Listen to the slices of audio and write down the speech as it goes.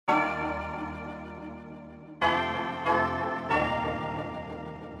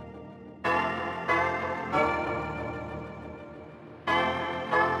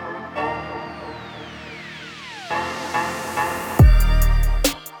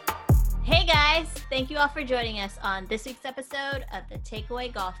Thank you all for joining us on this week's episode of the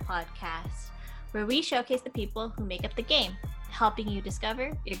Takeaway Golf Podcast, where we showcase the people who make up the game, helping you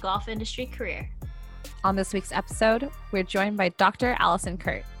discover your golf industry career. On this week's episode, we're joined by Dr. Allison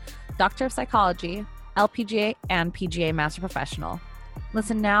Kurt, Doctor of Psychology, LPGA and PGA Master Professional.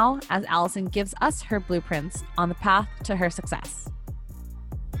 Listen now as Allison gives us her blueprints on the path to her success.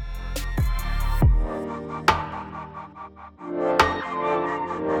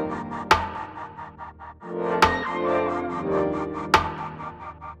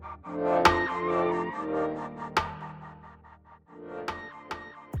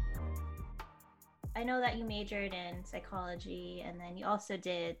 I know that you majored in psychology and then you also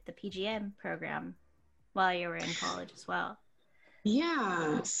did the PGM program while you were in college as well.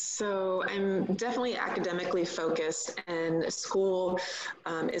 Yeah, so I'm definitely academically focused, and school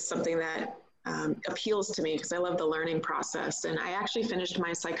is something that appeals to me because I love the learning process. And I actually finished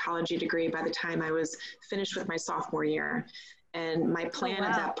my psychology degree by the time I was finished with my sophomore year. And my plan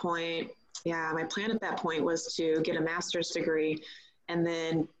at that point, was to get a master's degree and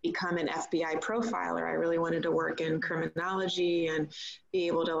then become an FBI profiler. I really wanted to work in criminology and be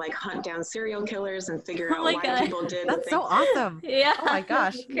able to like hunt down serial killers and figure out why people did. That's so awesome. Yeah. Oh my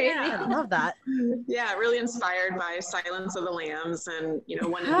gosh. Crazy. Yeah, I love that. Yeah, really inspired by Silence of the Lambs, and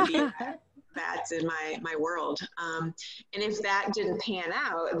wanted to be that in my world. And if that didn't pan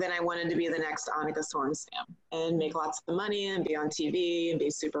out, then I wanted to be the next Annika Sorenstam and make lots of money and be on TV and be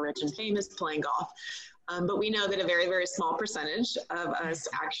super rich and famous playing golf. But we know that a very, very small percentage of us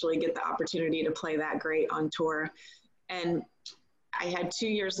actually get the opportunity to play that great on tour. And I had 2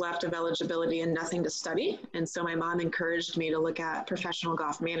 years left of eligibility and nothing to study. And so my mom encouraged me to look at professional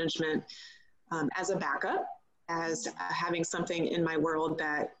golf management as a backup, as having something in my world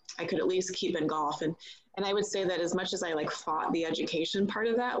that I could at least keep in golf. And I would say that as much as I fought the education part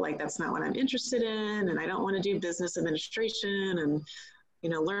of that, that's not what I'm interested in. And I don't want to do business administration and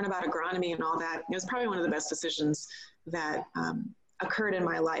learn about agronomy and all that. It was probably one of the best decisions that occurred in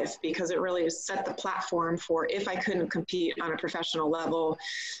my life, because it really set the platform for, if I couldn't compete on a professional level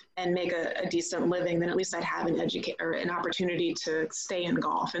and make a decent living, then at least I'd have an opportunity to stay in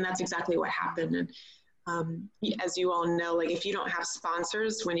golf. And that's exactly what happened. And as you all know, if you don't have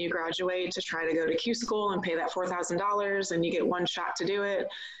sponsors when you graduate to try to go to Q school and pay that $4,000 and you get one shot to do it,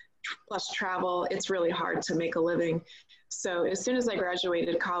 plus travel, it's really hard to make a living. So as soon as I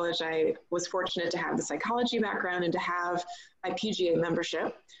graduated college, I was fortunate to have the psychology background and to have my PGA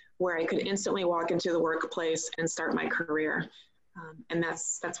membership, where I could instantly walk into the workplace and start my career. And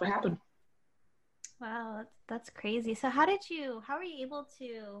that's what happened. Wow, that's crazy. So how were you able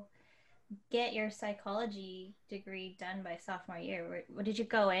to get your psychology degree done by sophomore year? Did you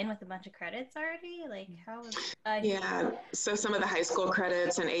go in with a bunch of credits already? Yeah, so some of the high school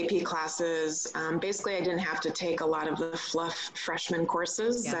credits and AP classes. Basically, I didn't have to take a lot of the fluff freshman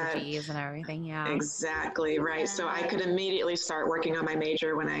courses. Yeah, the Gs and everything, yeah. Exactly, right. Yeah. So I could immediately start working on my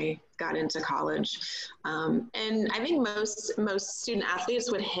major when I got into college. And I think most student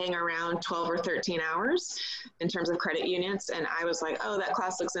athletes would hang around 12 or 13 hours in terms of credit units. And I was like, oh, that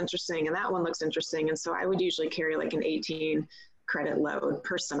class looks interesting and that one looks interesting. And so I would usually carry an 18 credit load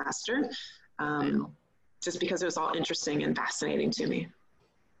per semester, just because it was all interesting and fascinating to me.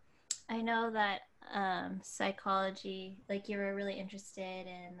 I know that psychology, you were really interested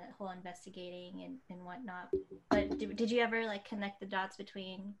in the whole investigating and whatnot, but did you ever connect the dots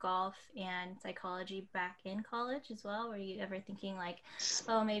between golf and psychology back in college as well? Were you ever thinking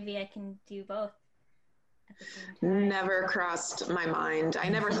oh, maybe I can do both at the same time? Never crossed my mind. I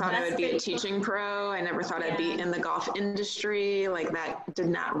never thought I would be a teaching pro. I never thought I'd be in the golf industry. That did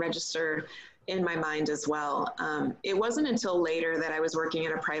not register in my mind as well. It wasn't until later that I was working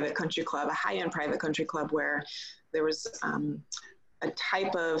at a private country club, a high-end private country club, where there was a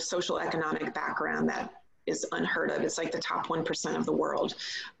type of social economic background that is unheard of. It's the top 1% of the world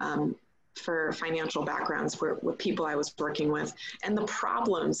for financial backgrounds with people I was working with, and the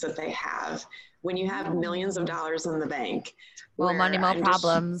problems that they have when you have millions of dollars in the bank. Well, money, more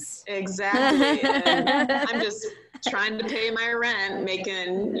problems. Exactly. And I'm just trying to pay my rent,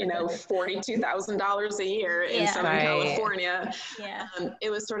 making, $42,000 a year in Southern California. Yeah.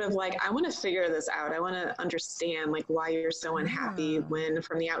 It was sort of I want to figure this out. I want to understand why you're so unhappy when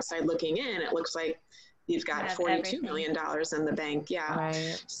from the outside looking in, it looks like you've got $42 million in the bank. Yeah.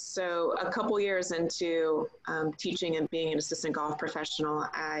 Right. So a couple years into teaching and being an assistant golf professional,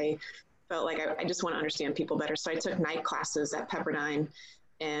 I felt I just want to understand people better. So I took night classes at Pepperdine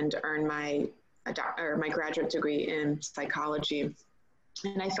and earned my graduate degree in psychology.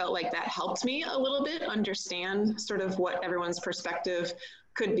 And I felt like that helped me a little bit understand sort of what everyone's perspective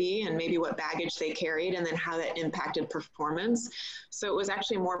could be and maybe what baggage they carried and then how that impacted performance. So it was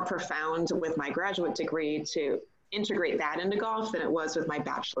actually more profound with my graduate degree to integrate that into golf than it was with my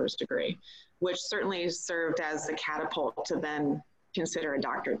bachelor's degree, which certainly served as the catapult to then consider a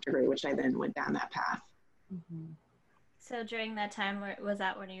doctorate degree, which I then went down that path. Mm-hmm. So during that time, was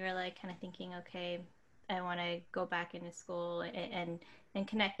that when you were like kind of thinking, okay, I want to go back into school and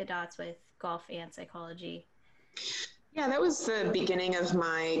connect the dots with golf and psychology? Yeah, that was the beginning of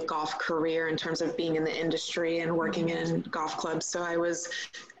my golf career in terms of being in the industry and working in golf clubs. So I was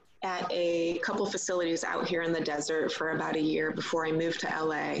at a couple facilities out here in the desert for about a year before I moved to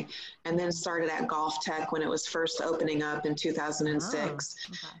LA, and then started at Golf Tech when it was first opening up in 2006,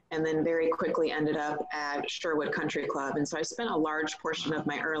 and then very quickly ended up at Sherwood Country Club. And so I spent a large portion of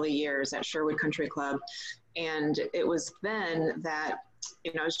my early years at Sherwood Country Club. And it was then that,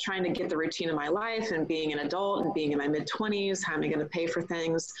 you know, I was trying to get the routine of my life and being an adult and being in my mid-20s. How am I going to pay for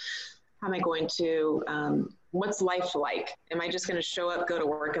things? How am I going to, what's life like? Am I just going to show up, go to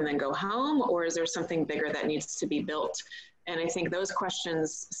work, and then go home? Or is there something bigger that needs to be built? And I think those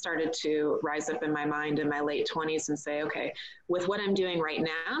questions started to rise up in my mind in my late 20s and say, okay, with what I'm doing right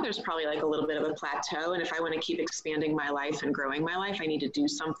now, there's probably like a little bit of a plateau. And if I want to keep expanding my life and growing my life, I need to do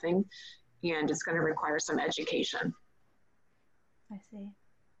something. And it's going to require some education. I see.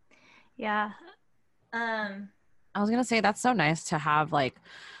 Yeah. I was going to say, that's so nice to have like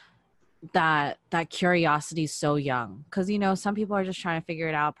that curiosity so young. Cause you know, some people are just trying to figure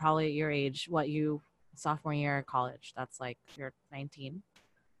it out probably at your age, sophomore year of college. That's like you're 19,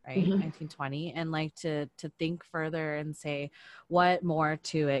 right? Mm-hmm. 19, 20. And like to think further and say, what more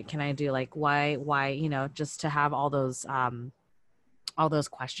to it can I do? Like why, you know, just to have all those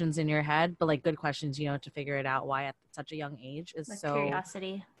questions in your head, but like good questions, you know, to figure it out why at such a young age is like so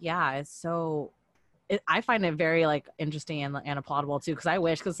curiosity. Yeah. It's so, I find it very like interesting and applaudable too. Cause I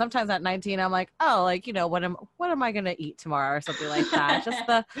wish, cause sometimes at 19, I'm like, oh, like, you know, what am I going to eat tomorrow or something like that. Just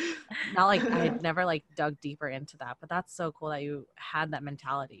not like I had never like dug deeper into that, but that's so cool that you had that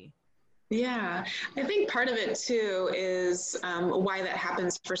mentality. Yeah, I think part of it too is why that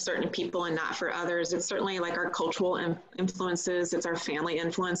happens for certain people and not for others. It's certainly like our cultural influences, it's our family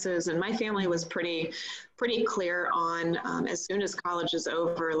influences. And my family was pretty clear on as soon as college is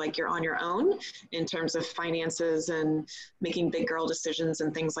over, like you're on your own in terms of finances and making big girl decisions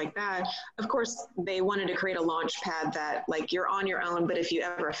and things like that. Of course, they wanted to create a launch pad that like you're on your own, but if you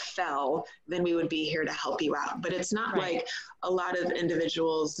ever fell, then we would be here to help you out. But it's not like a lot of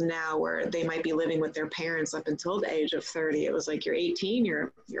individuals now where they might be living with their parents up until the age of 30. It was like you're 18,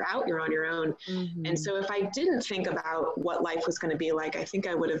 you're out, you're on your own. Mm-hmm. And so if I didn't think about what life was going to be like, I think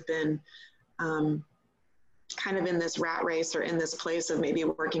I would have been kind of in this rat race or in this place of maybe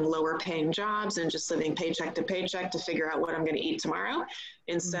working lower paying jobs and just living paycheck to paycheck to figure out what I'm going to eat tomorrow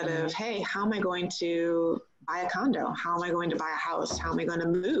instead mm-hmm. of, hey, how am I going to buy a condo? How am I going to buy a house? How am I going to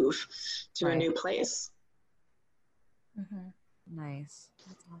move to a new place? Mm-hmm. Nice.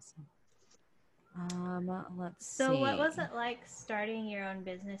 That's awesome. Let's see. So what was it like starting your own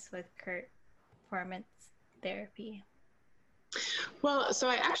business with Kurt Performance Therapy? Well, so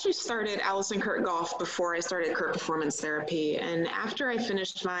I actually started Allison Kurt Golf before I started Kurt Performance Therapy. And after I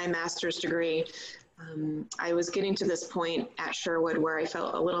finished my master's degree, I was getting to this point at Sherwood where I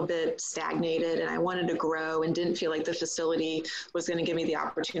felt a little bit stagnated and I wanted to grow and didn't feel like the facility was going to give me the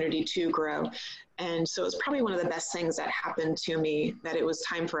opportunity to grow. And so it was probably one of the best things that happened to me that it was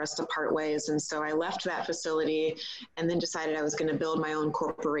time for us to part ways. And so I left that facility and then decided I was going to build my own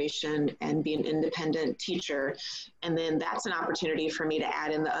corporation and be an independent teacher. And then that's an opportunity for me to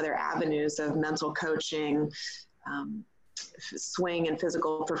add in the other avenues of mental coaching, swing and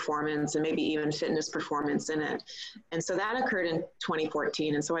physical performance, and maybe even fitness performance in it. And so that occurred in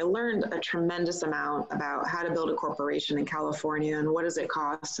 2014. And so I learned a tremendous amount about how to build a corporation in California and what does it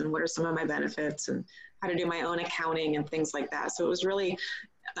cost and what are some of my benefits and how to do my own accounting and things like that. So it was really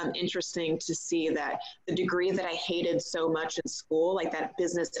interesting to see that the degree that I hated so much in school, like that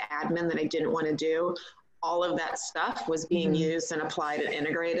business admin that I didn't want to do, all of that stuff was being mm-hmm. used and applied and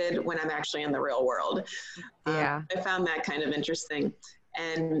integrated when I'm actually in the real world. Yeah. I found that kind of interesting.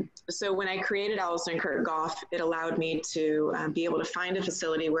 And so when I created Allison Kurt Golf, it allowed me to be able to find a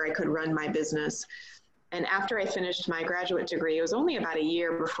facility where I could run my business. And after I finished my graduate degree, it was only about a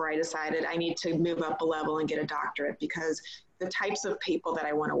year before I decided I need to move up a level and get a doctorate, because the types of people that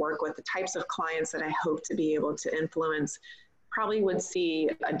I want to work with, the types of clients that I hope to be able to influence, probably would see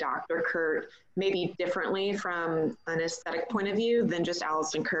a Dr. Kurt maybe differently from an aesthetic point of view than just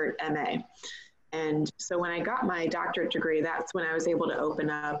Allison Kurt MA. And so when I got my doctorate degree, that's when I was able to open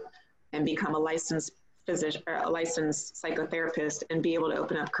up and become a licensed physician, or a licensed psychotherapist, and be able to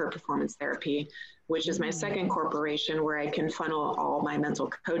open up Kurt Performance Therapy, which is my second corporation where I can funnel all my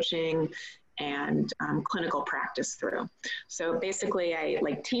mental coaching and clinical practice through. So basically I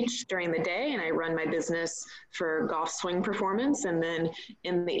like teach during the day and I run my business for golf swing performance. And then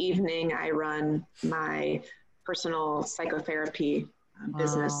in the evening, I run my personal psychotherapy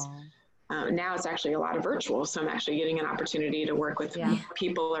business. Now it's actually a lot of virtual. So I'm actually getting an opportunity to work with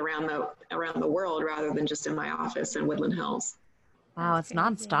people around the world rather than just in my office in Woodland Hills. Wow, it's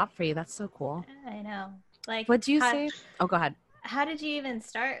nonstop for you. That's so cool. I know. Like, what do you say? Oh, go ahead. How did you even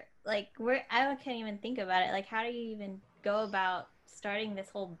start? Like, I can't even think about it. Like, how do you even go about starting this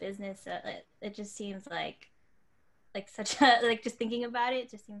whole business? It just seems like such a, like, just thinking about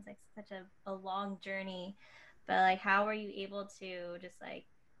it just seems like such a long journey. But like, how are you able to just like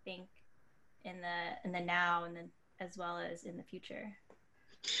think in the now and then as well as in the future?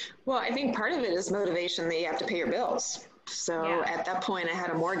 Well, I think part of it is motivation that you have to pay your bills. So at that point I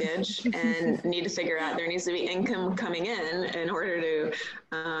had a mortgage and need to figure out there needs to be income coming in order to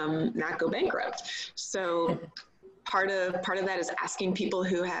not go bankrupt. So part of that is asking people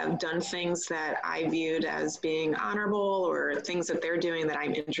who have done things that I viewed as being honorable or things that they're doing that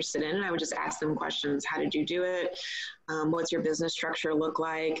I'm interested in. And I would just ask them questions. How did you do it? What's your business structure look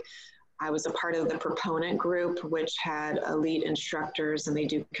like? I was a part of the proponent group, which had elite instructors, and they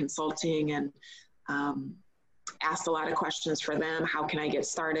do consulting, and asked a lot of questions for them. How can I get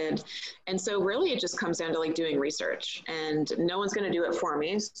started? And so really it just comes down to like doing research, and no one's going to do it for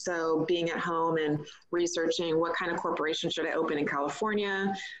me. So being at home and researching what kind of corporation should I open in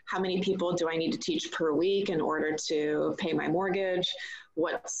California? How many people do I need to teach per week in order to pay my mortgage?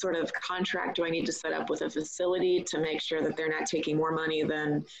 What sort of contract do I need to set up with a facility to make sure that they're not taking more money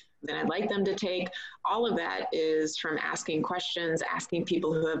than I'd like them to take? All of that is from asking questions, asking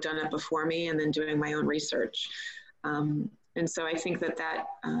people who have done it before me, and then doing my own research. And so I think that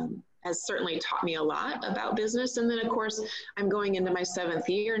has certainly taught me a lot about business. And then of course, I'm going into my 7th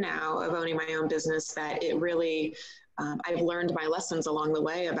year now of owning my own business, that it really, I've learned my lessons along the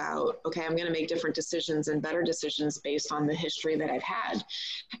way about, okay, I'm going to make different decisions and better decisions based on the history that I've had.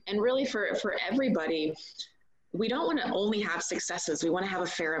 And really for everybody, we don't want to only have successes. We want to have a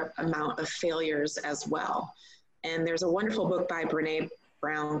fair amount of failures as well. And there's a wonderful book by Brené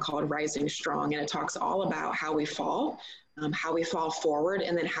Brown called Rising Strong, and it talks all about how we fall forward,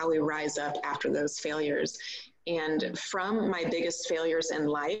 and then how we rise up after those failures. And from my biggest failures in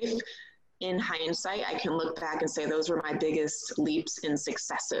life, in hindsight, I can look back and say those were my biggest leaps in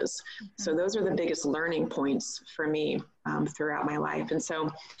successes. So those are the biggest learning points for me throughout my life. And so,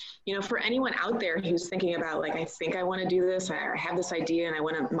 you know, for anyone out there who's thinking about like, I think I want to do this, I have this idea and I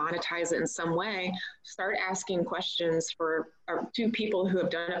want to monetize it in some way, start asking questions to people who have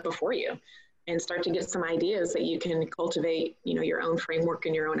done it before you, and start to get some ideas that you can cultivate, you know, your own framework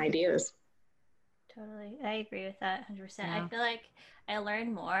and your own ideas. Totally. I agree with that 100%. Yeah. I feel like I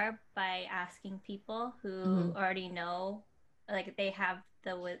learn more by asking people who already know, like they have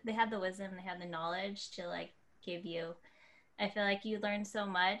the wisdom, they have the knowledge to like give you. I feel like you learn so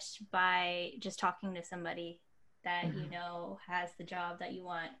much by just talking to somebody that you know has the job that you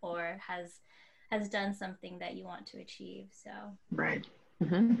want, or has done something that you want to achieve. So right.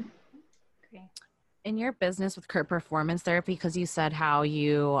 Great. In your business with Kurt Performance Therapy, because you said how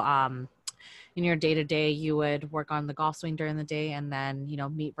you in your day-to-day, you would work on the golf swing during the day and then, you know,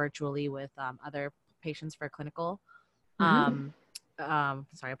 meet virtually with other patients for clinical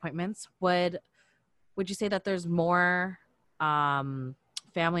appointments. Would you say that there's more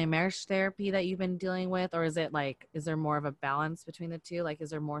family and marriage therapy that you've been dealing with, or is there more of a balance between the two? Like, is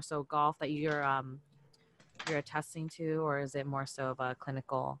there more so golf that you're attesting to, or is it more so of a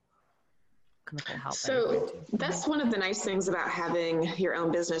clinical help? So that's one of the nice things about having your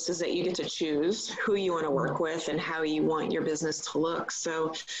own business, is that you get to choose who you want to work with and how you want your business to look.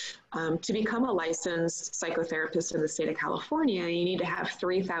 So to become a licensed psychotherapist in the state of California, you need to have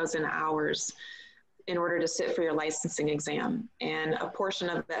 3,000 hours in order to sit for your licensing exam. And a portion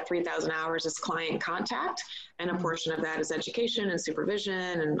of that 3,000 hours is client contact, and a portion of that is education and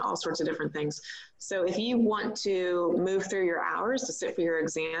supervision and all sorts of different things. So if you want to move through your hours to sit for your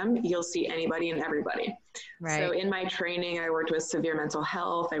exam, you'll see anybody and everybody. Right. So in my training, I worked with severe mental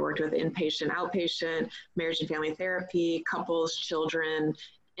health. I worked with inpatient, outpatient, marriage and family therapy, couples, children,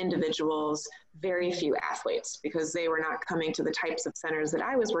 individuals, very few athletes, because they were not coming to the types of centers that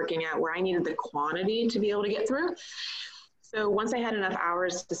I was working at where I needed the quantity to be able to get through. So once I had enough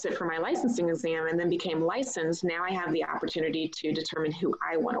hours to sit for my licensing exam and then became licensed, now I have the opportunity to determine who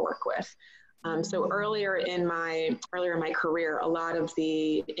I want to work with. So earlier in my career, a lot of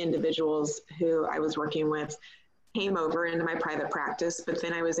the individuals who I was working with came over into my private practice, but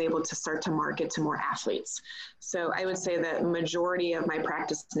then I was able to start to market to more athletes. So I would say that majority of my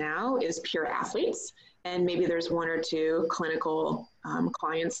practice now is pure athletes, and maybe there's one or two clinical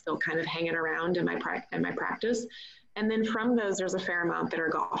clients still kind of hanging around in my practice. And then from those, there's a fair amount that are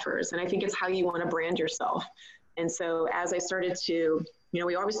golfers. And I think it's how you want to brand yourself. And so as I started to,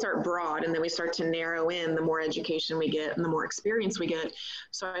 we always start broad and then we start to narrow in the more education we get and the more experience we get.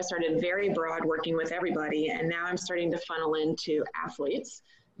 So I started very broad working with everybody. And now I'm starting to funnel into athletes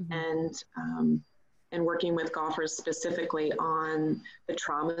and working with golfers specifically on the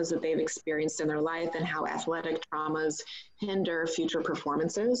traumas that they've experienced in their life and how athletic traumas hinder future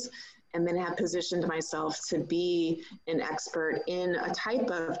performances. And then have positioned myself to be an expert in a type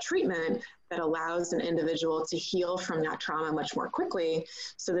of treatment that allows an individual to heal from that trauma much more quickly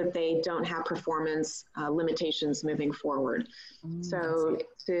so that they don't have performance limitations moving forward. So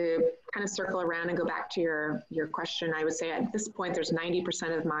to kind of circle around and go back to your question, I would say at this point, there's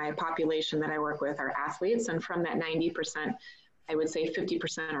 90% of my population that I work with are athletes. And from that 90%, I would say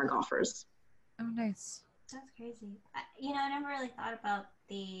 50% are golfers. Oh, nice. That's crazy. I never really thought about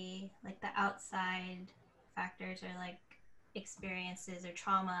the outside factors or like experiences or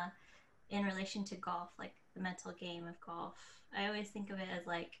trauma in relation to golf, like the mental game of golf. I always think of it as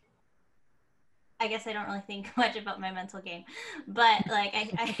like, I guess I don't really think much about my mental game, but like I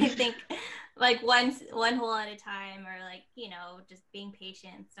think like one hole at a time, or like, just being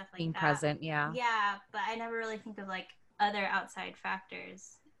patient, stuff like being that. Present, yeah. Yeah, but I never really think of like other outside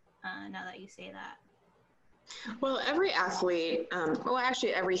factors now that you say that. Well, every athlete,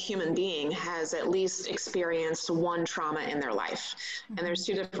 actually every human being has at least experienced one trauma in their life. And there's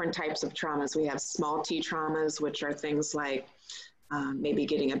two different types of traumas. We have small T traumas, which are things like maybe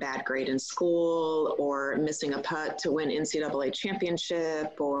getting a bad grade in school, or missing a putt to win NCAA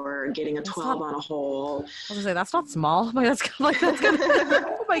championship, or getting a 12 on a hole. I was gonna say, that's not small. That's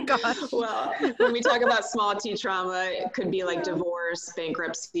oh my gosh. Well, when we talk about small T trauma, it could be like divorce,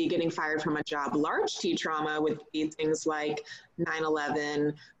 bankruptcy, getting fired from a job. Large T trauma would be things like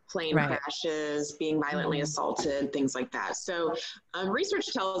 9/11, plane crashes, being violently assaulted, things like that. So research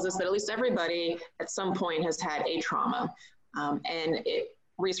tells us that at least everybody at some point has had a trauma.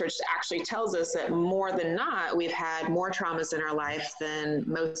 Research actually tells us that more than not, we've had more traumas in our life than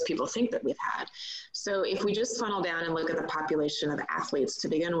most people think that we've had. So if we just funnel down and look at the population of athletes to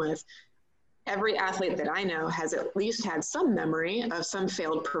begin with, every athlete that I know has at least had some memory of some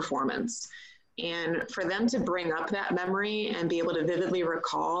failed performance. And for them to bring up that memory and be able to vividly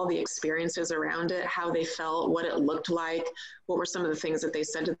recall the experiences around it, how they felt, what it looked like, what were some of the things that they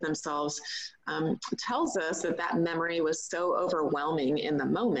said to themselves, tells us that that memory was so overwhelming in the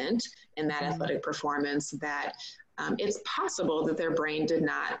moment in that athletic performance that it's possible that their brain did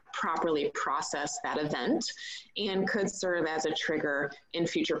not properly process that event and could serve as a trigger in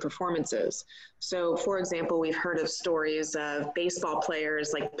future performances. So, for example, we've heard of stories of baseball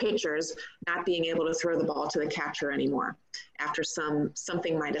players, like pitchers, not being able to throw the ball to the catcher anymore after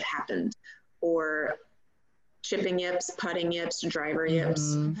something might have happened, or chipping yips, putting yips, driver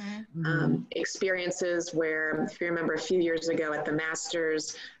yips, experiences where, if you remember a few years ago at the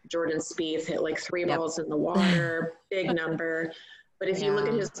Masters, Jordan Spieth hit like 3 balls in the water, big number. But if you look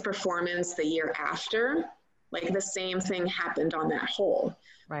at his performance the year after, like the same thing happened on that hole.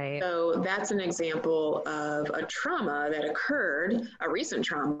 Right. So that's an example of a trauma that occurred, a recent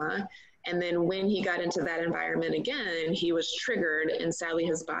trauma. And then when he got into that environment again, he was triggered, and sadly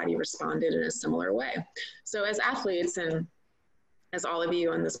his body responded in a similar way. So as athletes, and as all of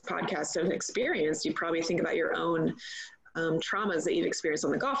you on this podcast have experienced, you probably think about your own traumas that you've experienced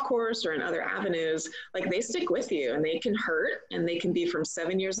on the golf course or in other avenues. Like, they stick with you, and they can hurt, and they can be from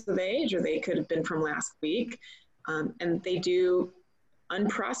 7 years of age, or they could have been from last week. And they do,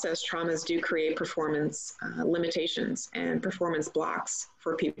 unprocessed traumas do create performance limitations and performance blocks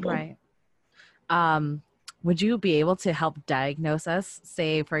for people. Right. Would you be able to help diagnose us?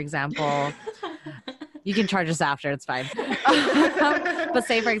 Say, for example, you can charge us after, it's fine. But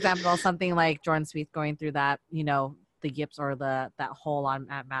say, for example, something like Jordan Spieth going through that, the yips or that hole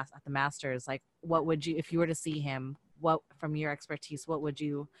at the Masters, like, what would you, if you were to see him, what, from your expertise, what would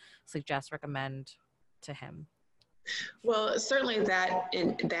you suggest, recommend to him? Well, certainly that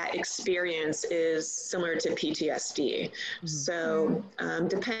experience is similar to PTSD. So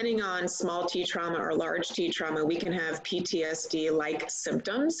depending on small T trauma or large T trauma, we can have PTSD-like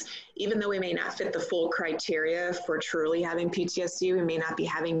symptoms, even though we may not fit the full criteria for truly having PTSD, we may not be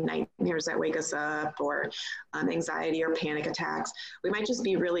having nightmares that wake us up or anxiety or panic attacks. We might just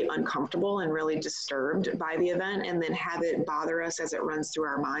be really uncomfortable and really disturbed by the event and then have it bother us as it runs through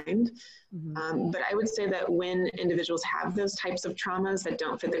our mind. But I would say that when individuals have those types of traumas that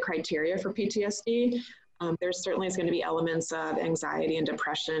don't fit the criteria for PTSD, there certainly is going to be elements of anxiety and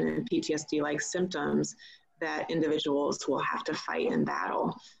depression and PTSD-like symptoms that individuals will have to fight and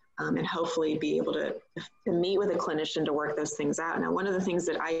battle, and hopefully be able to meet with a clinician to work those things out. Now, one of the things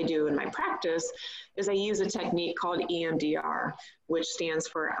that I do in my practice is I use a technique called EMDR, which stands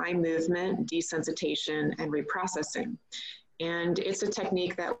for eye movement, desensitization, and reprocessing. And it's a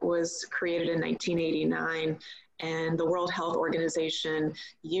technique that was created in 1989, and the World Health Organization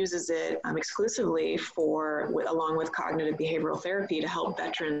uses it exclusively along with cognitive behavioral therapy to help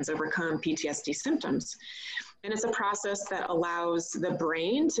veterans overcome PTSD symptoms. And it's a process that allows the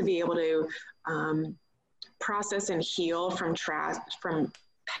brain to be able to process and heal from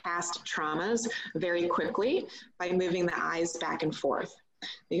past traumas very quickly by moving the eyes back and forth.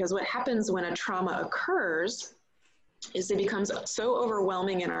 Because what happens when a trauma occurs is it becomes so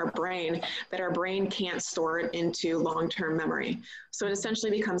overwhelming in our brain that our brain can't store it into long-term memory. So it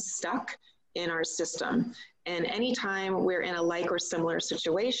essentially becomes stuck in our system. And anytime we're in a like or similar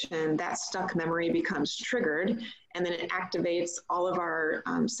situation, that stuck memory becomes triggered, and then it activates all of our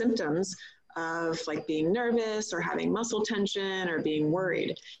symptoms of like being nervous or having muscle tension or being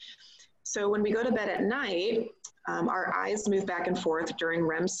worried. So when we go to bed at night, our eyes move back and forth during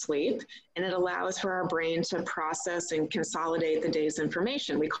REM sleep, and it allows for our brain to process and consolidate the day's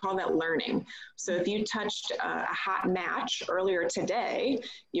information. We call that learning. So if you touched a hot match earlier today,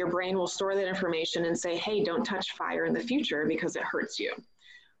 your brain will store that information and say, hey, don't touch fire in the future because it hurts you.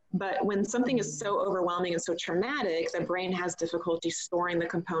 But when something is so overwhelming and so traumatic, the brain has difficulty storing the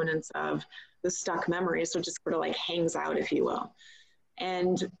components of the stuck memory, so it just sort of like hangs out, if you will.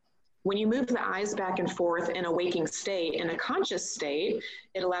 And when you move the eyes back and forth in a waking state, in a conscious state,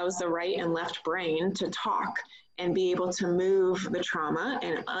 it allows the right and left brain to talk and be able to move the trauma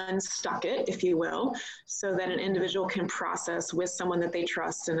and unstuck it, if you will, so that an individual can process with someone that they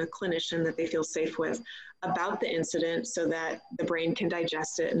trust and a clinician that they feel safe with about the incident so that the brain can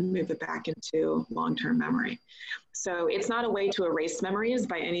digest it and move it back into long-term memory. So it's not a way to erase memories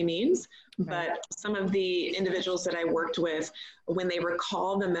by any means, but some of the individuals that I worked with, when they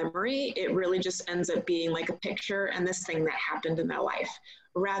recall the memory, it really just ends up being like a picture and this thing that happened in their life,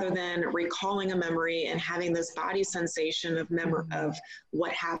 rather than recalling a memory and having this body sensation of memory of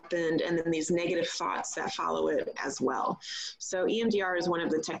what happened and then these negative thoughts that follow it as well. So EMDR is one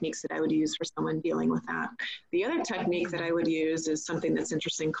of the techniques that I would use for someone dealing with that. The other technique that I would use is something that's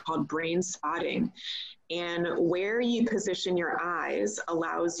interesting called brain spotting. And where you position your eyes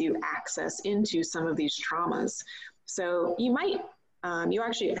allows you access into some of these traumas. So you might you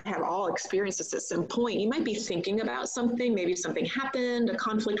actually have all experienced this at some point. You might be thinking about something, maybe something happened, a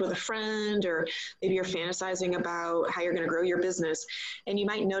conflict with a friend, or maybe you're fantasizing about how you're going to grow your business. And you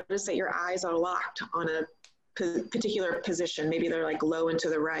might notice that your eyes are locked on a particular position. Maybe they're like low and to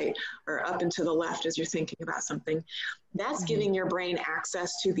the right or up and to the left as you're thinking about something. That's giving your brain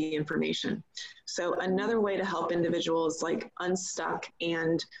access to the information. So another way to help individuals like unstuck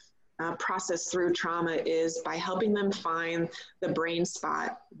and process through trauma is by helping them find the brain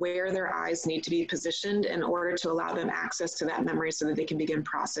spot where their eyes need to be positioned in order to allow them access to that memory so that they can begin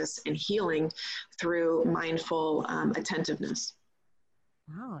process and healing through mindful attentiveness.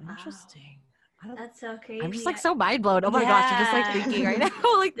 Wow, interesting. That's so crazy. I'm just like so mind blown. Oh my gosh, I'm just like thinking right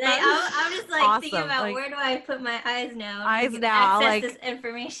now. Like I'm just like awesome. thinking about like, where do I put my eyes now? Access like this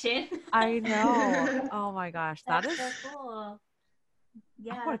information. I know. Oh my gosh, That's so cool.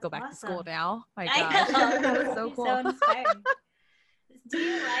 Yeah, I want to go back to school now. My I gosh, know. that was so cool. So inspiring. Do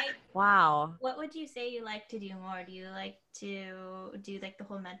you like? Wow. What would you say you like to do more? Do you like to do like the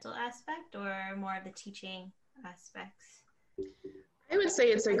whole mental aspect or more of the teaching aspects? I would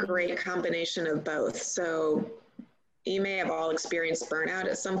say it's a great combination of both. So you may have all experienced burnout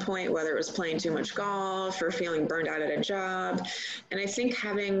at some point, whether it was playing too much golf or feeling burned out at a job. And I think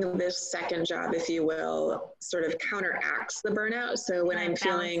having this second job, if you will, sort of counteracts the burnout. So when I'm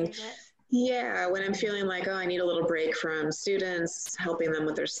feeling, when I'm feeling like, oh, I need a little break from students, helping them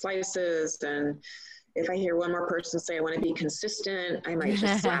with their slices, and if I hear one more person say I want to be consistent, I might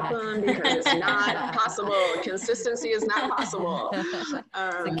just slap them because it's not possible. Consistency is not possible. It's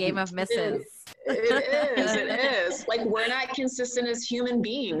a game of misses. It is. Like, we're not consistent as human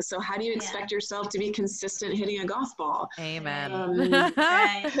beings. So how do you expect yourself to be consistent hitting a golf ball? Amen.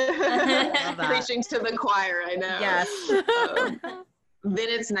 Preaching to the choir, I know. Yes. then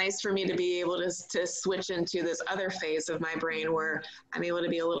it's nice for me to be able to switch into this other phase of my brain where I'm able to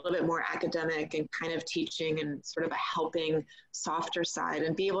be a little bit more academic and kind of teaching and sort of a helping softer side,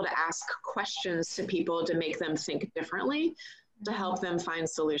 and be able to ask questions to people to make them think differently, to help them find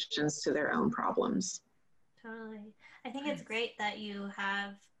solutions to their own problems. Totally. I think it's great that you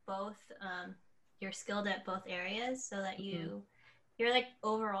have both, you're skilled at both areas, so that you're like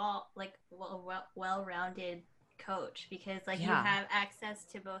overall like well-rounded coach, because like you have access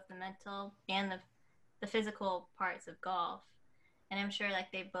to both the mental and the physical parts of golf, and I'm sure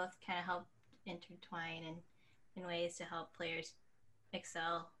like they both kind of help intertwine in ways to help players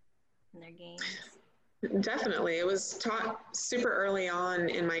excel in their games. Definitely. It was taught super early on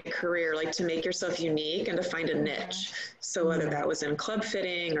in my career, like to make yourself unique and to find a niche. So whether that was in club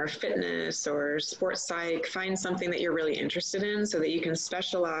fitting or fitness or sports psych, find something that you're really interested in so that you can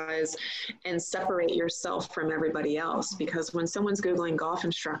specialize and separate yourself from everybody else. Because when someone's Googling golf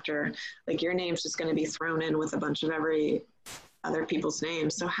instructor, like your name's just going to be thrown in with a bunch of every other people's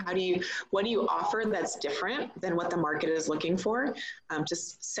names. So what do you offer that's different than what the market is looking for?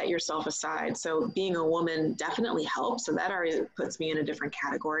 Just set yourself aside. So being a woman definitely helps. So that already puts me in a different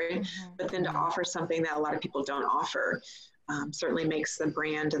category. But then to offer something that a lot of people don't offer certainly makes the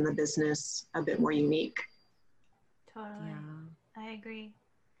brand and the business a bit more unique. Totally. Yeah. I agree.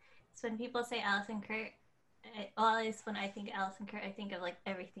 So when people say Allison Kurt, always when I think Allison Kurt, I think of like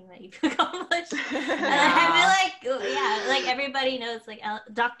everything that you've accomplished. And I feel like, like everybody knows like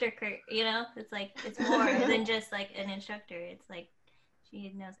Dr. Kurt, you know, it's like, it's more than just like an instructor. It's like,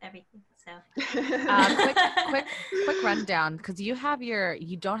 she knows everything. So quick rundown, because you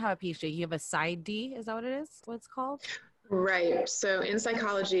don't have a PhD, you have a PsyD, is that what it is? What it's called? Right. So in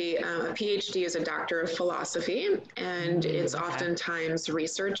psychology, a PhD is a doctor of philosophy, and it's oftentimes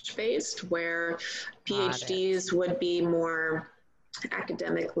research-based, where PhDs would be more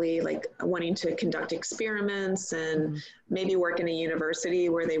academically, like wanting to conduct experiments and maybe work in a university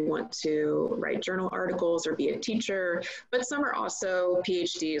where they want to write journal articles or be a teacher. But some are also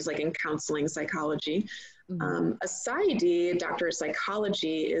PhDs, like in counseling psychology. A PsyD, doctor of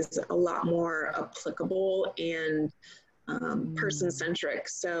psychology, is a lot more applicable and person-centric.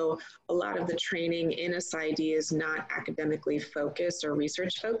 So a lot of the training in a PsyD is not academically focused or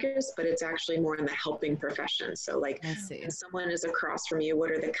research focused, but it's actually more in the helping profession. So like when someone is across from you, what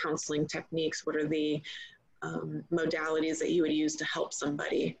are the counseling techniques? What are the modalities that you would use to help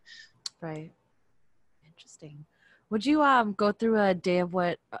somebody? Right. Interesting. Would you go through a day of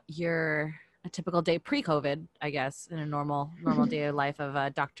what a typical day pre-COVID, I guess, in a normal day of life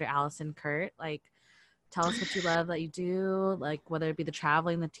of Dr. Allison Kurt? Like, tell us what you love that you do, like whether it be the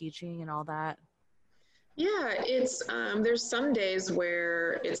traveling, the teaching, and all that. Yeah, it's there's some days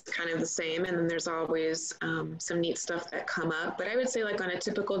where it's kind of the same, and then there's always some neat stuff that come up. But I would say like on a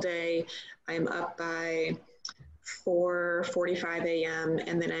typical day, I'm up by 4:45 a.m.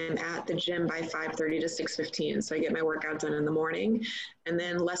 and then I'm at the gym by 5:30 to 6:15. So I get my workout done in the morning, and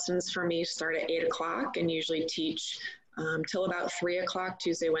then lessons for me start at 8 o'clock and usually teach till about 3 o'clock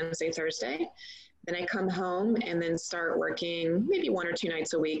Tuesday, Wednesday, Thursday. Then I come home and then start working maybe 1 or 2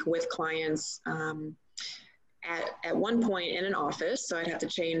 nights a week with clients at one point in an office. So I'd have to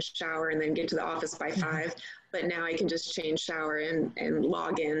change, shower, and then get to the office by 5. But now I can just change, shower, and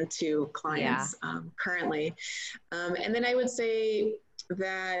log in to clients currently. And then I would say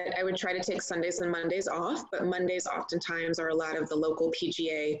that I would try to take Sundays and Mondays off, but Mondays oftentimes are a lot of the local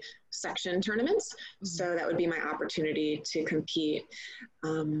PGA section tournaments. So that would be my opportunity to compete.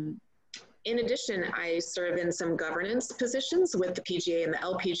 In addition, I serve in some governance positions with the PGA and the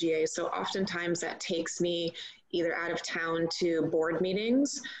LPGA. So oftentimes that takes me either out of town to board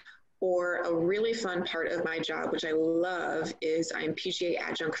meetings, or a really fun part of my job, which I love, is I'm PGA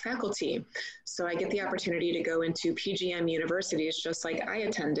adjunct faculty. So I get the opportunity to go into PGM universities just like I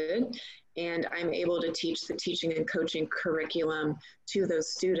attended, and I'm able to teach the teaching and coaching curriculum to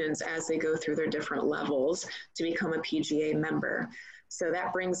those students as they go through their different levels to become a PGA member. So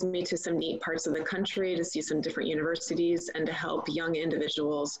that brings me to some neat parts of the country to see some different universities and to help young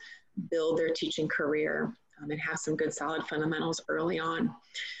individuals build their teaching career and have some good solid fundamentals early on.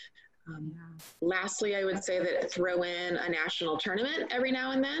 Lastly, I would say that throw in a national tournament every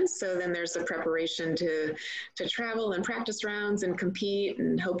now and then. So then there's the preparation to travel and practice rounds and compete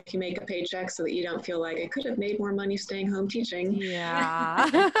and hope you make a paycheck so that you don't feel like I could have made more money staying home teaching. Yeah.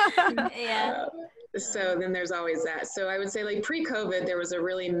 So then there's always that. So I would say like pre-COVID, there was a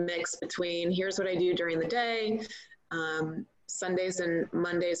really mix between here's what I do during the day. Sundays and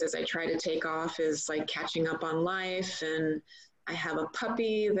Mondays, as I try to take off, is like catching up on life, and I have a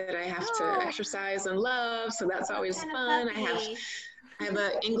puppy that I have to exercise and love, so that's always fun. I I have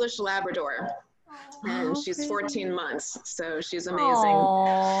an English Labrador, and she's 14 months, so she's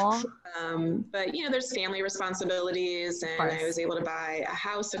amazing. But you know, there's family responsibilities, and I was able to buy a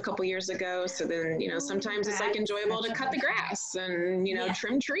house a couple years ago. So then, you know, sometimes it's like enjoyable to cut the grass and, you know,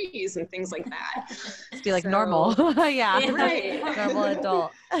 trim trees and things like that. Just be like normal. Yeah. Right. Normal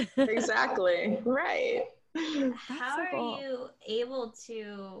adult. Exactly. Right. How are you able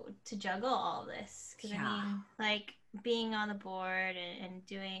to juggle all this? Because I mean, like being on the board and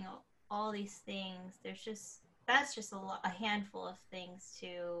doing all these things, that's just a handful of things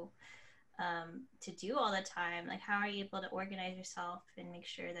to do all the time. Like, how are you able to organize yourself and make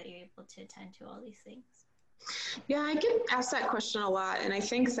sure that you're able to attend to all these things? Yeah, I get asked that question a lot, and I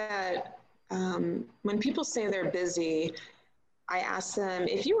think that when people say they're busy, I ask them,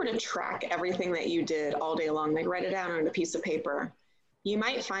 if you were to track everything that you did all day long, like write it down on a piece of paper, you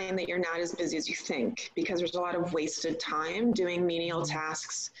might find that you're not as busy as you think, because there's a lot of wasted time doing menial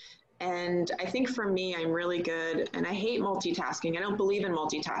tasks. And I think for me, I'm really good, and I hate multitasking. I don't believe in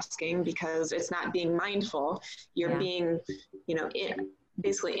multitasking because it's not being mindful. You're being, you know,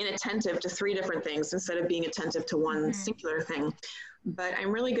 basically inattentive to 3 different things instead of being attentive to one singular thing. But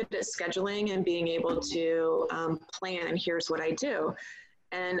I'm really good at scheduling and being able to plan, here's what I do.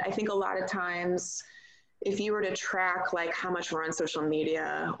 And I think a lot of times, if you were to track like how much we're on social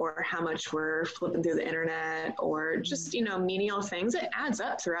media or how much we're flipping through the internet or just, you know, menial things, it adds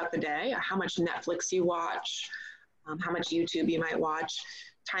up throughout the day. How much Netflix you watch, how much YouTube you might watch,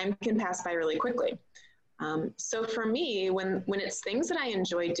 time can pass by really quickly. So for me, when it's things that I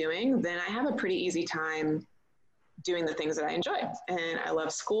enjoy doing, then I have a pretty easy time doing the things that I enjoy. And I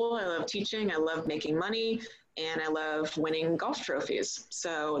love school, I love teaching, I love making money, and I love winning golf trophies.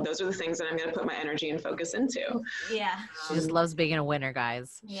 So those are the things that I'm going to put my energy and focus into. Yeah. She just loves being a winner,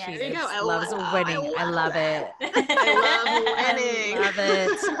 guys. Yeah. She there you go. loves winning. I love it. I love winning. I love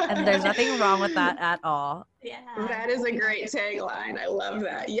it. And there's nothing wrong with that at all. Yeah. That is a great tagline. I love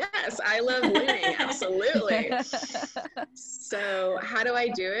that. Yes, I love winning. Absolutely. So how do I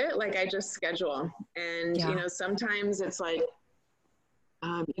do it? Like, I just schedule. And, you know, sometimes it's like,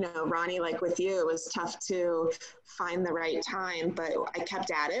 you know, Ronnie, like with you, it was tough to find the right time, but I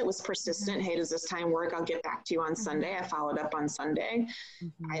kept at it, was persistent. Hey, does this time work? I'll get back to you on Sunday. I followed up on Sunday.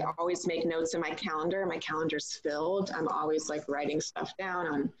 I always make notes in my calendar. My calendar's filled. I'm always like writing stuff down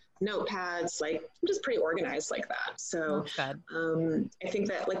on notepads. Like, I'm just pretty organized like that. So I think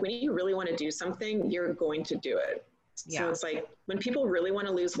that like when you really want to do something, you're going to do it. So it's like when people really want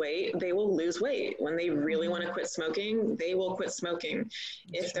to lose weight, they will lose weight. When they really want to quit smoking, they will quit smoking.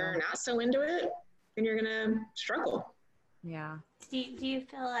 If they're not so into it, then you're going to struggle. Yeah. Do you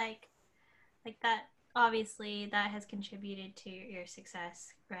feel like that, obviously that has contributed to your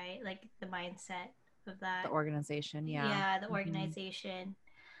success, right? Like the mindset of that. The organization. Yeah. Yeah. The organization.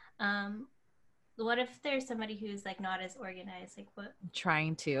 What if there's somebody who's like not as organized, like what?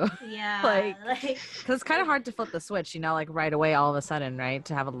 Trying to. Yeah. like, because it's kind of hard to flip the switch, you know, like right away, all of a sudden, right?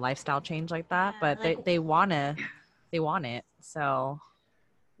 To have a lifestyle change like that, but like, they want it. So.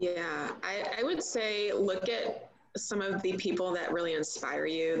 Yeah, I would say look at some of the people that really inspire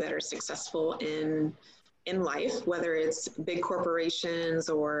you, that are successful in life, whether it's big corporations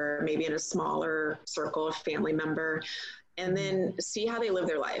or maybe in a smaller circle of family member. And then see how they live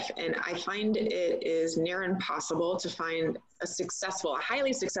their life. And I find it is near impossible to find a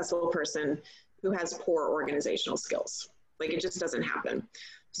highly successful person who has poor organizational skills. Like, it just doesn't happen.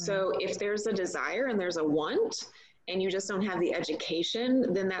 So if there's a desire and there's a want, and you just don't have the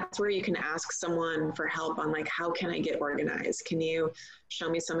education, then that's where you can ask someone for help on like, how can I get organized? Can you show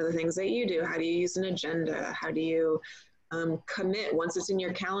me some of the things that you do? How do you use an agenda? How do you commit once it's in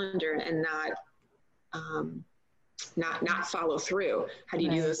your calendar and not follow through? How do you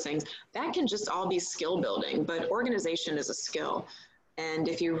do those things? That can just all be skill building, but organization is a skill. And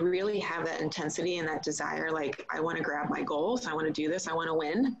if you really have that intensity and that desire, like, I want to grab my goals, I want to do this, I want to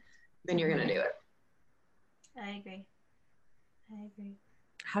win, then you're going to do it. I agree.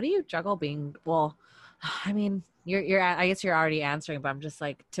 How do you juggle being, well, I mean, I guess you're already answering, but I'm just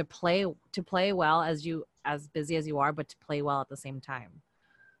like, to play well as busy as you are, but to play well at the same time.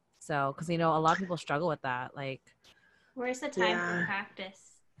 So, because, you know, a lot of people struggle with that. Like, where's the time for practice?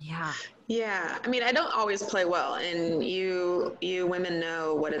 Yeah. I mean, I don't always play well, and you women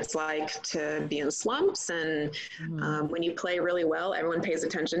know what it's like to be in slumps. And when you play really well, everyone pays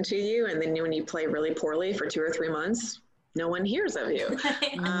attention to you, and then when you play really poorly for 2 or 3 months, no one hears of you.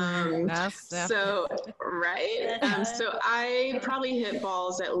 So right. So I probably hit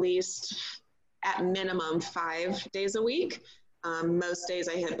balls at least at minimum 5 days a week. Most days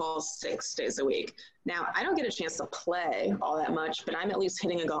I hit balls 6 days a week. Now, I don't get a chance to play all that much, but I'm at least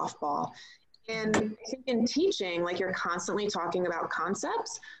hitting a golf ball. And I think in teaching, like you're constantly talking about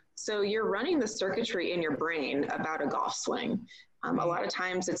concepts. So you're running the circuitry in your brain about a golf swing. A lot of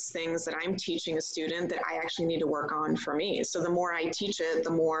times it's things that I'm teaching a student that I actually need to work on for me. So the more I teach it, the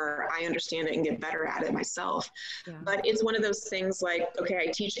more I understand it and get better at it myself. Yeah. But it's one of those things like, okay,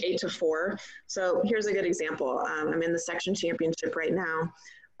 I teach 8 to 4. So here's a good example. I'm in the section championship right now.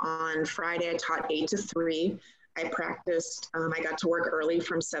 On Friday, I taught 8 to 3. I practiced, I got to work early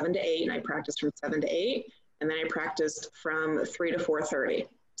from 7 to 8, and I practiced from 7 to 8. And then I practiced from 3 to 4:30.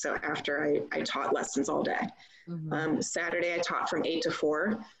 So after I taught lessons all day. Saturday, I taught from 8 to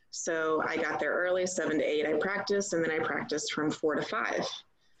 4. So I got there early, 7 to 8, I practiced, and then I practiced from 4 to 5.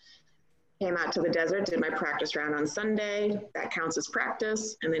 Came out to the desert, did my practice round on Sunday. That counts as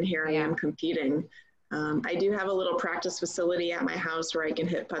practice. And then here I am competing. I do have a little practice facility at my house where I can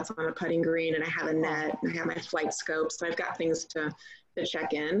hit putts on a putting green, and I have a net, and I have my flight scope. So I've got things to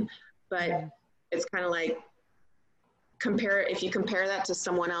check in. But it's kind of like, if you compare that to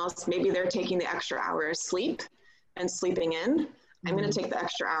someone else, maybe they're taking the extra hour of sleep and sleeping in. I'm going to take the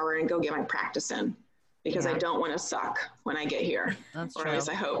extra hour and go get my practice in, because I don't want to suck when I get here. That's or true. at least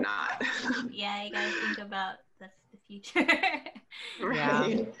I hope not. Yeah, you got to think about the future.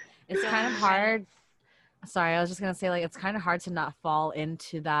 Right. Yeah. It's kind of hard. Sorry, I was just going to say, like, it's kind of hard to not fall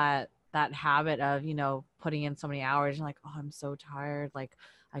into that habit of, you know, putting in so many hours and like, oh, I'm so tired. Like,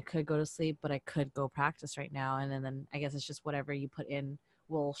 I could go to sleep, but I could go practice right now. And then I guess it's just whatever you put in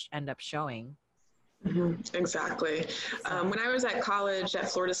will end up showing. Exactly. When I was at college at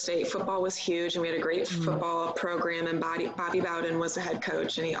Florida State, football was huge, and we had a great football program, and Bobby Bowden was the head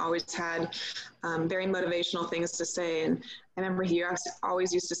coach, and he always had very motivational things to say. And I remember he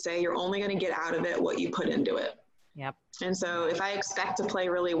always used to say, you're only going to get out of it what you put into it. Yep. And so if I expect to play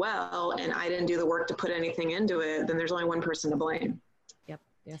really well and I didn't do the work to put anything into it, then there's only one person to blame.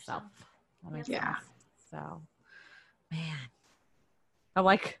 Yourself. That makes sense. So, man, I'm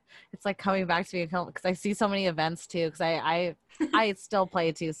like, it's like coming back to me because I see so many events too. Because I still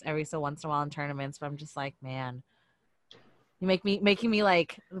play too every so once in a while in tournaments, but I'm just like, man, you making me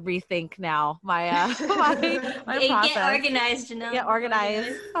like rethink now my my process. Get organized, Janelle. Get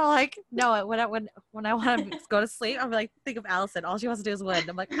organized. I'm like, no, when I want to go to sleep, I'm like, think of Allison. All she wants to do is win.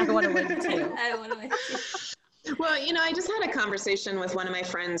 I'm like, I want to win too. I want to win too. Well, you know, I just had a conversation with one of my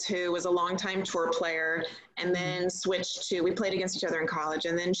friends who was a longtime tour player and then we played against each other in college,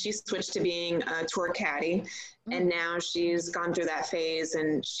 and then she switched to being a tour caddy. And now she's gone through that phase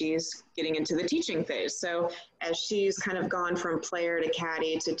and she's getting into the teaching phase. So as she's kind of gone from player to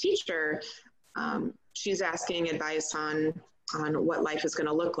caddy to teacher, she's asking advice on what life is going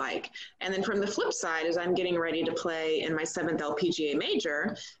to look like. And then from the flip side, as I'm getting ready to play in my 7th LPGA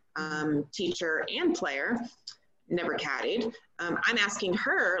major, teacher and player, never caddied. I'm asking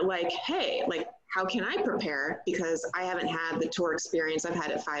her, like, hey, like, how can I prepare? Because I haven't had the tour experience. I've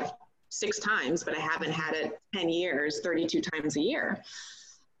had it 5-6 times, but I haven't had it 10 years, 32 times a year.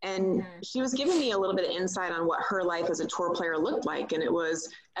 And she was giving me a little bit of insight on what her life as a tour player looked like. And it was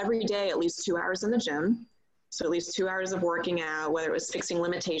every day, at least 2 hours in the gym. So at least 2 hours of working out, whether it was fixing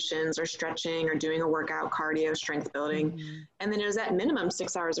limitations or stretching or doing a workout, cardio, strength building. And then it was at minimum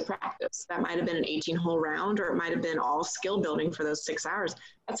 6 hours of practice. That might have been an 18-hole round, or it might have been all skill building for those 6 hours.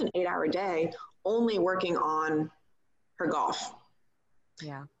 That's an 8-hour day only working on her golf.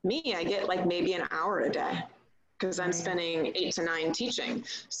 Yeah. Me, I get like maybe an hour a day because I'm spending 8 to 9 teaching.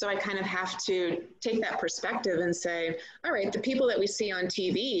 So I kind of have to take that perspective and say, all right, the people that we see on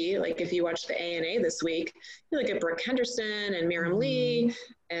TV, like if you watch the ANA this week, you look at Brooke Henderson and Miriam Lee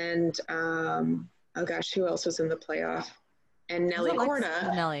and, oh gosh, who else was in the playoff? And Nelly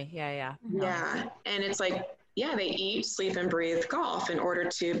Korda. Nelly, yeah. Yeah, and it's like, yeah, they eat, sleep, and breathe golf in order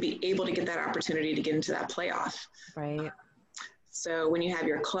to be able to get that opportunity to get into that playoff. Right. So when you have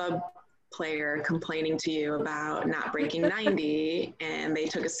your club player complaining to you about not breaking 90 and they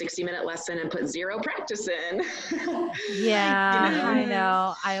took a 60-minute lesson and put 0 practice in. Yeah, you know? I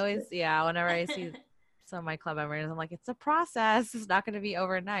know. I always, whenever I see some of my club members, I'm like, it's a process. It's not going to be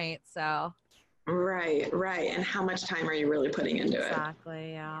overnight. So. Right. And how much time are you really putting into it?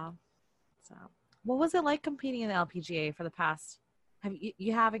 Exactly. Yeah. So what was it like competing in the LPGA for the past,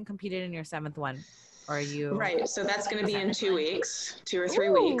 you haven't competed in your 7th one? Or are you? Right. So that's going to be in 2 weeks, 2 or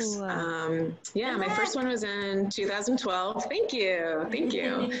 3 weeks. My first one was in 2012. Thank you.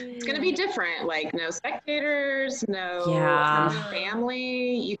 It's going to be different. Like no spectators, no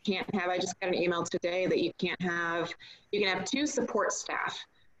family. You can't have, I just got an email today that you can have 2 support staff,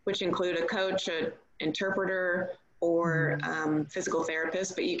 which include a coach, an interpreter, or physical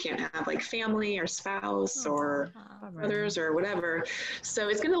therapist, but you can't have like family or spouse or brothers or whatever. So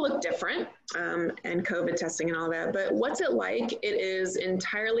it's going to look different, and COVID testing and all that. But what's it like? It is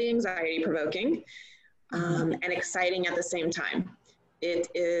entirely anxiety provoking and exciting at the same time. It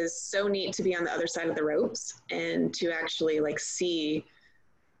is so neat to be on the other side of the ropes and to actually like see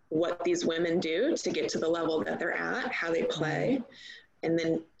what these women do to get to the level that they're at, how they play, and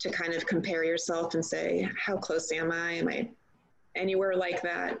then to kind of compare yourself and say, how close am I? Am I anywhere like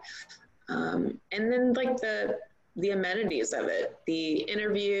that? And then like the amenities of it, the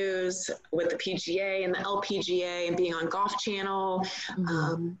interviews with the PGA and the LPGA and being on Golf Channel.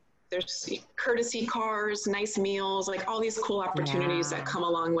 There's courtesy cars, nice meals, like all these cool opportunities that come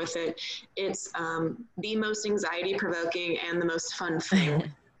along with it. It's the most anxiety provoking and the most fun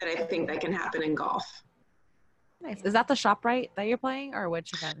thing that I think that can happen in golf. Nice. Is that the ShopRite that you're playing, or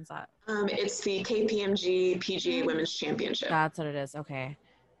which event is that? It's the KPMG PGA Women's Championship. That's what it is. Okay.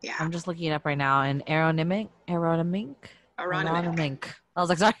 Yeah. I'm just looking it up right now. And Aeronymink. I was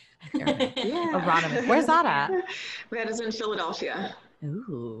like, sorry. Aeronymink. Where's that at? That is in Philadelphia.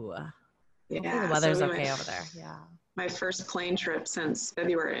 Ooh. Yeah. The weather's okay over there. Yeah. My first plane trip since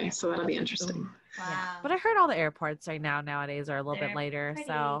February, so that'll be interesting. Wow. Yeah. But I heard all the airports right nowadays are a little bit later,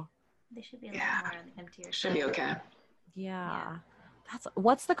 so they should be a little more on the emptier side. Should be okay. Yeah.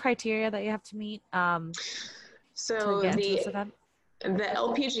 What's the criteria that you have to meet so to get into this event? The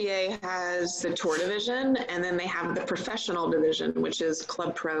LPGA has the tour division, and then they have the professional division, which is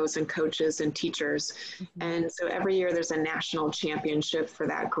club pros and coaches and teachers. And so every year there's a national championship for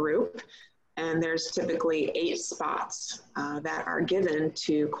that group. And there's typically 8 spots that are given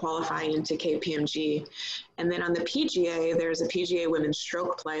to qualify into KPMG. And then on the PGA, there's a PGA Women's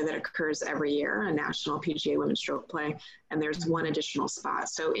Stroke Play that occurs every year, a national PGA Women's Stroke Play, and there's 1 additional spot.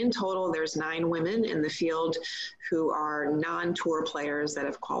 So in total, there's 9 women in the field who are non-tour players that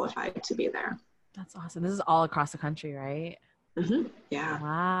have qualified to be there. That's awesome. This is all across the country, right? Yeah.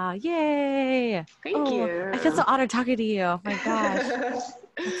 Wow. Yay. Thank you. I feel so honored talking to you. Oh my gosh.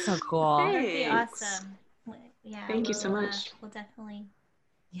 That's so cool. That'd be awesome. Yeah. Thank you so much. We'll definitely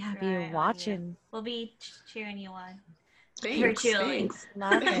be watching. We'll be cheering you on. Thanks. Thanks.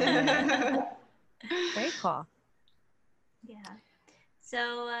 Love it. Very cool. Yeah.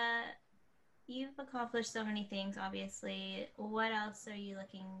 So you've accomplished so many things, obviously. What else are you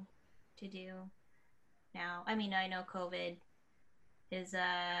looking to do now? I mean, I know COVID is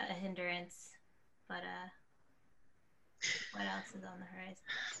a hindrance, but what else is on the horizon?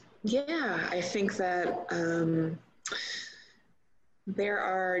 Yeah, I think that there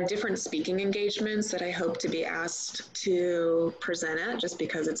are different speaking engagements that I hope to be asked to present at, just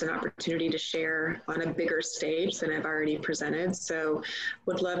because it's an opportunity to share on a bigger stage than I've already presented. So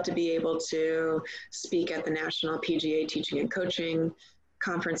would love to be able to speak at the National PGA Teaching and Coaching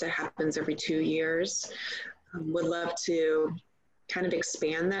Conference that happens every 2 years. Would love to kind of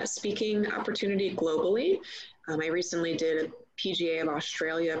expand that speaking opportunity globally. I recently did a PGA of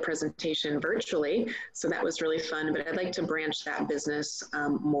Australia presentation virtually, so that was really fun, but I'd like to branch that business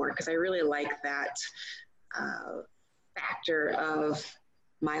more, because I really like that factor of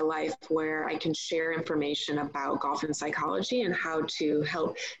my life where I can share information about golf and psychology and how to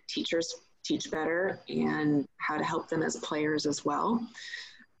help teachers teach better and how to help them as players as well.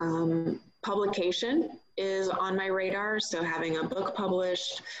 Publication is on my radar, so having a book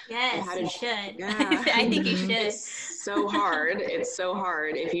published. Yes, you should. Yeah. I think you should. It's so hard. It's so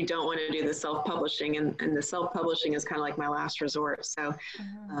hard if you don't want to do the self-publishing, and the self-publishing is kind of like my last resort. So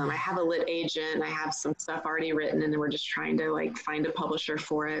I have a lit agent, I have some stuff already written, and then we're just trying to like find a publisher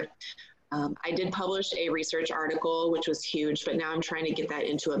for it. I did publish a research article, which was huge, but now I'm trying to get that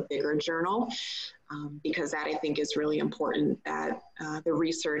into a bigger journal. Because that I think is really important, that the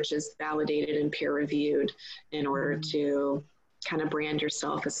research is validated and peer reviewed in order to kind of brand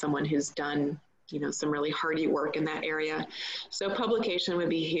yourself as someone who's done, some really hardy work in that area. So publication would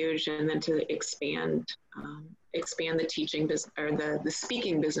be huge, and then to expand the teaching business, or the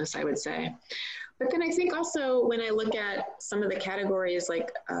speaking business, I would say. But then I think also when I look at some of the categories,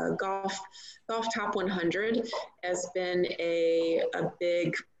 like golf top 100 has been a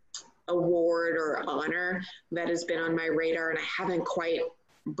big award or honor that has been on my radar, and I haven't quite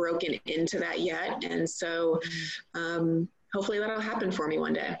broken into that yet. And so hopefully that'll happen for me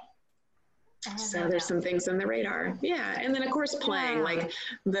one day. So there's some things on the radar. Yeah. And then of course playing, like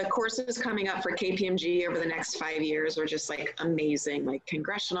the courses coming up for KPMG over the next 5 years are just like amazing, like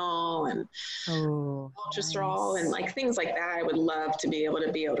congressional and Ultrastraw and like things like that. I would love to be able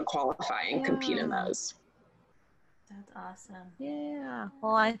to qualify and compete in those. That's awesome. Yeah.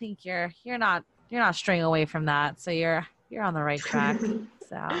 Well, I think you're not not straying away from that. So you're on the right track.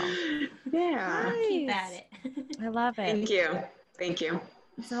 So yeah. Keep at it. I love it. Thank you.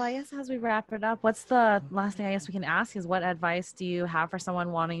 So I guess as we wrap it up, what's the last thing I guess we can ask is what advice do you have for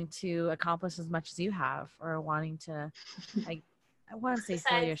someone wanting to accomplish as much as you have, or wanting to, I want to say Besides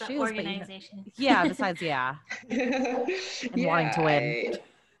fill your the shoes, organization. but besides, and wanting to win.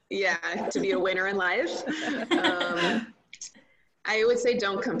 To be a winner in life. I would say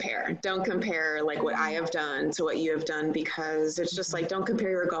don't compare. Don't compare like what I have done to what you have done, because it's just like, don't compare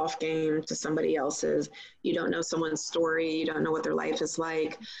your golf game to somebody else's. You don't know someone's story. You don't know what their life is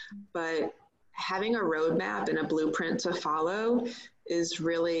like. But having a roadmap and a blueprint to follow is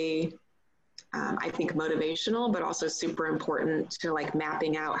really, I think, motivational, but also super important to like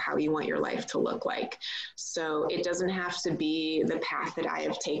mapping out how you want your life to look like. So it doesn't have to be the path that I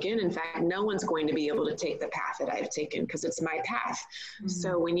have taken. In fact, no one's going to be able to take the path that I've taken because it's my path. Mm-hmm.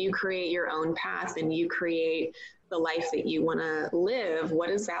 So when you create your own path and you create the life that you want to live, what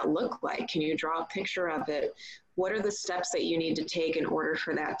does that look like? Can you draw a picture of it? What are the steps that you need to take in order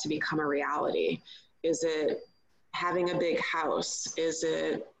for that to become a reality? Is it having a big house? Is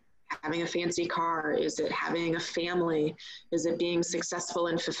it having a fancy car? Is it having a family? Is it being successful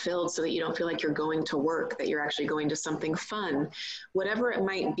and fulfilled so that you don't feel like you're going to work, that you're actually going to something fun? Whatever it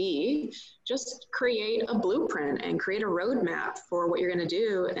might be, just create a blueprint and create a roadmap for what you're going to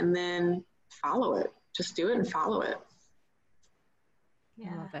do, and then follow it. Just do it and follow it.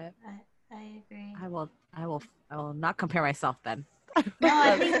 Yeah, I love it. I agree. I will not compare myself then. No,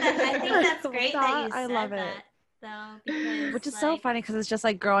 I think that's great that you said I love that. it. Because, which is so funny because it's just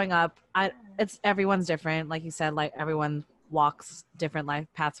like growing up, it's everyone's different, like you said, like everyone walks different life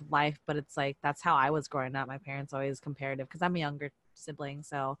paths of life, but it's like that's how I was growing up. My parents always comparative, because I'm a younger sibling,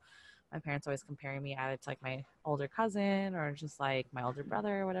 so my parents always comparing me either to like my older cousin or just like my older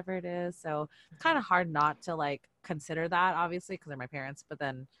brother or whatever it is. So it's kind of hard not to like consider that, obviously, because they're my parents, but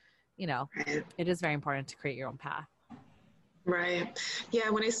then it is very important to create your own path. Right.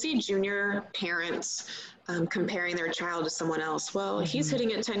 Yeah. When I see junior parents comparing their child to someone else, well, he's hitting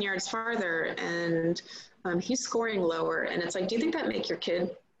it 10 yards farther and he's scoring lower. And it's like, do you think that make your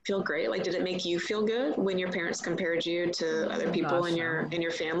kid feel great? Like, did it make you feel good when your parents compared you to other people in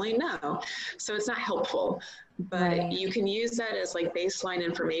your family? No. So it's not helpful, but you can use that as like baseline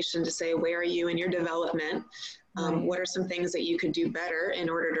information to say, where are you in your development? What are some things that you could do better in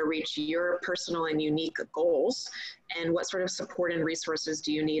order to reach your personal and unique goals? And what sort of support and resources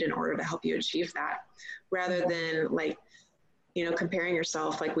do you need in order to help you achieve that? Rather than like, comparing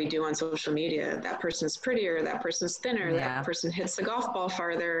yourself like we do on social media. That person's prettier, that person's thinner, that person hits the golf ball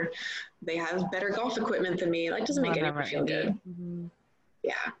farther, they have better golf equipment than me. Like, doesn't make anyone feel good. Mm-hmm.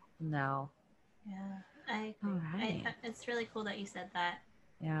 Yeah. No. Yeah, I agree. Right. It's really cool that you said that.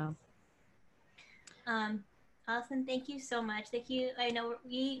 Yeah. Allison, thank you so much. Thank you. I know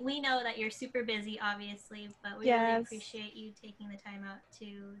we know that you're super busy, obviously, but we really appreciate you taking the time out to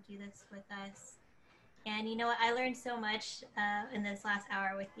do this with us. And you know what? I learned so much in this last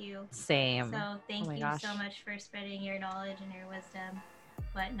hour with you. Same. So thank you so much for spreading your knowledge and your wisdom,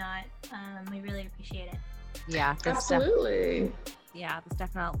 whatnot. We really appreciate it. Yeah, absolutely. This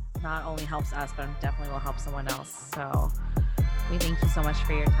definitely not only helps us, but definitely will help someone else. So we thank you so much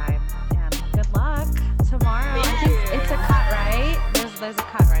for your time, and good luck tomorrow. It's a cut, right? There's a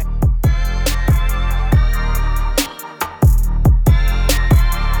cut, right?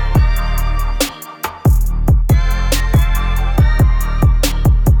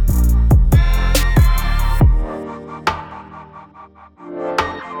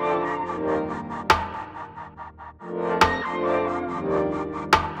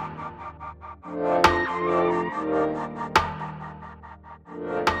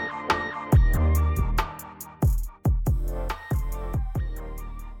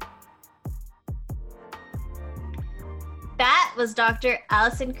 That was Dr.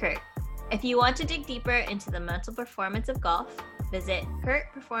 Allison Kurt. If you want to dig deeper into the mental performance of golf, visit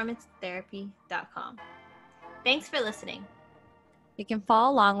kurtperformancetherapy.com. Thanks for listening. You can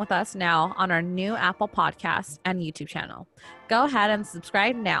follow along with us now on our new Apple Podcast and YouTube channel. Go ahead and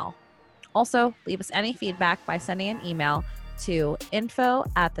subscribe now. Also, leave us any feedback by sending an email to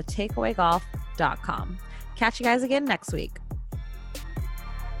info@thetakeawaygolf.com. Catch you guys again next week.